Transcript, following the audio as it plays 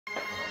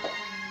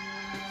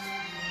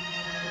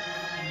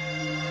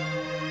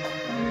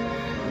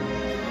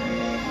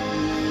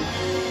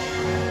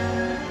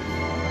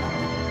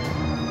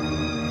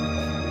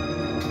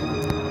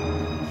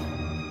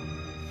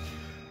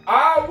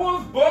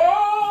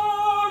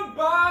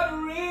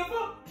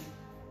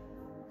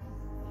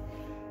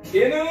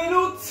in a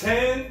little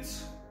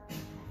tent.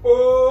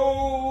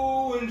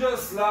 Oh, and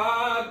just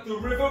like the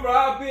river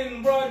I've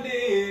been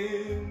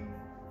running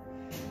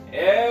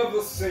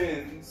ever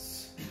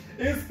since.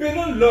 It's been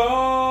a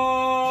long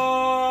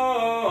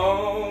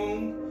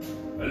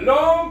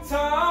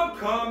time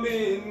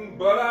coming,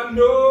 but I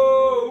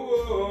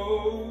know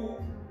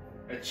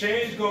a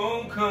change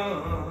gonna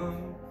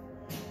come.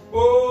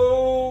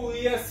 Oh,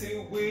 yes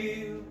it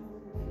will.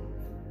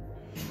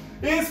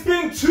 It's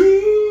been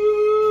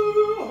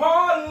too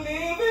hard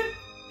living,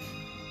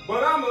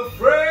 but I'm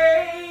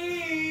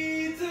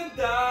afraid to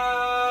die,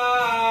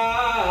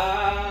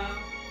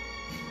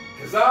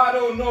 'cause I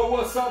don't know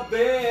what's up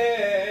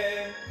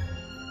there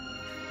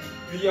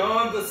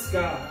beyond the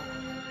sky.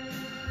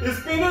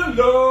 It's been a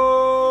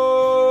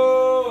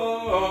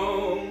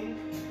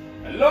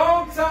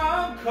long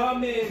time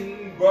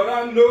coming, but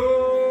I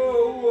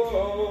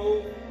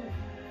know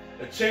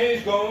a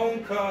change gonna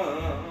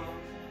come.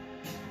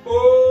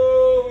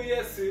 Oh,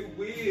 yes it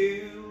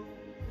will.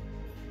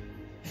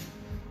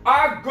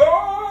 I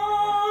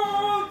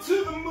go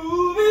to the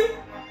movie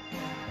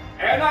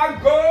and I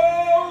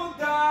go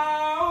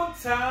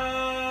downtown.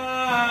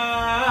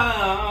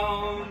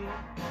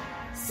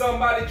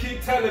 Somebody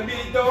keep telling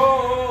me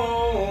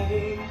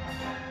don't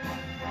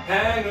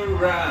hang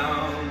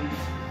around.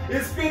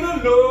 It's been a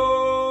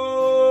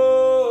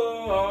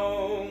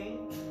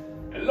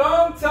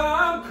long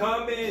time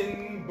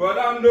coming, but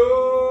I know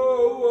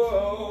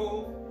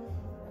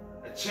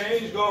a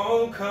change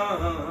gonna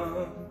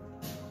come.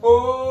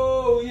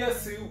 Oh,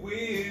 yes it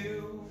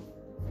will.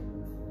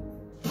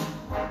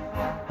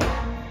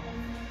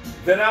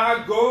 Then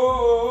I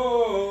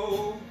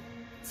go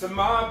to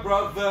my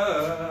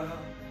brother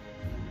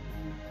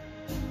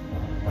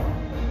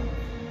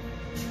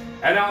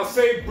and I'll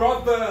say,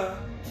 brother,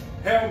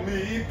 help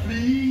me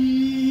please.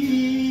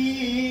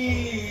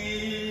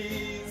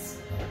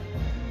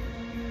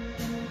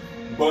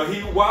 But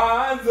he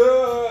winds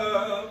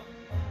up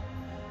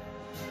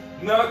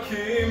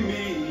knocking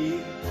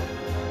me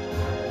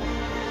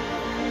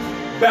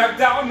back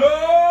down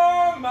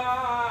on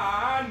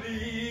my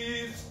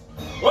knees.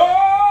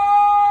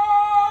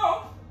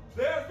 Oh,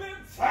 there's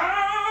been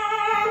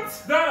times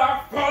that I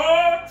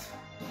thought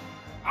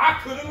I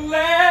couldn't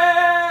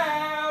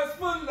last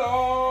for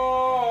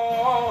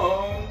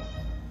long,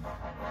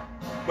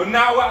 but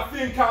now I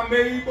think I'm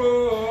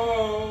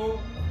able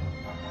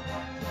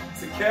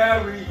to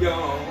carry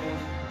on.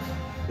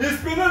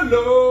 It's been a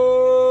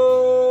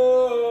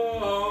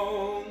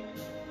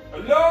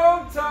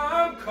long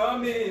time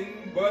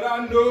coming, but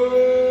I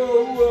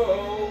know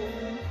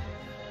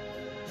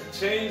a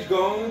change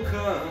gonna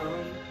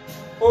come.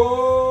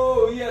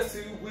 Oh, yes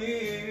it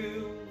will.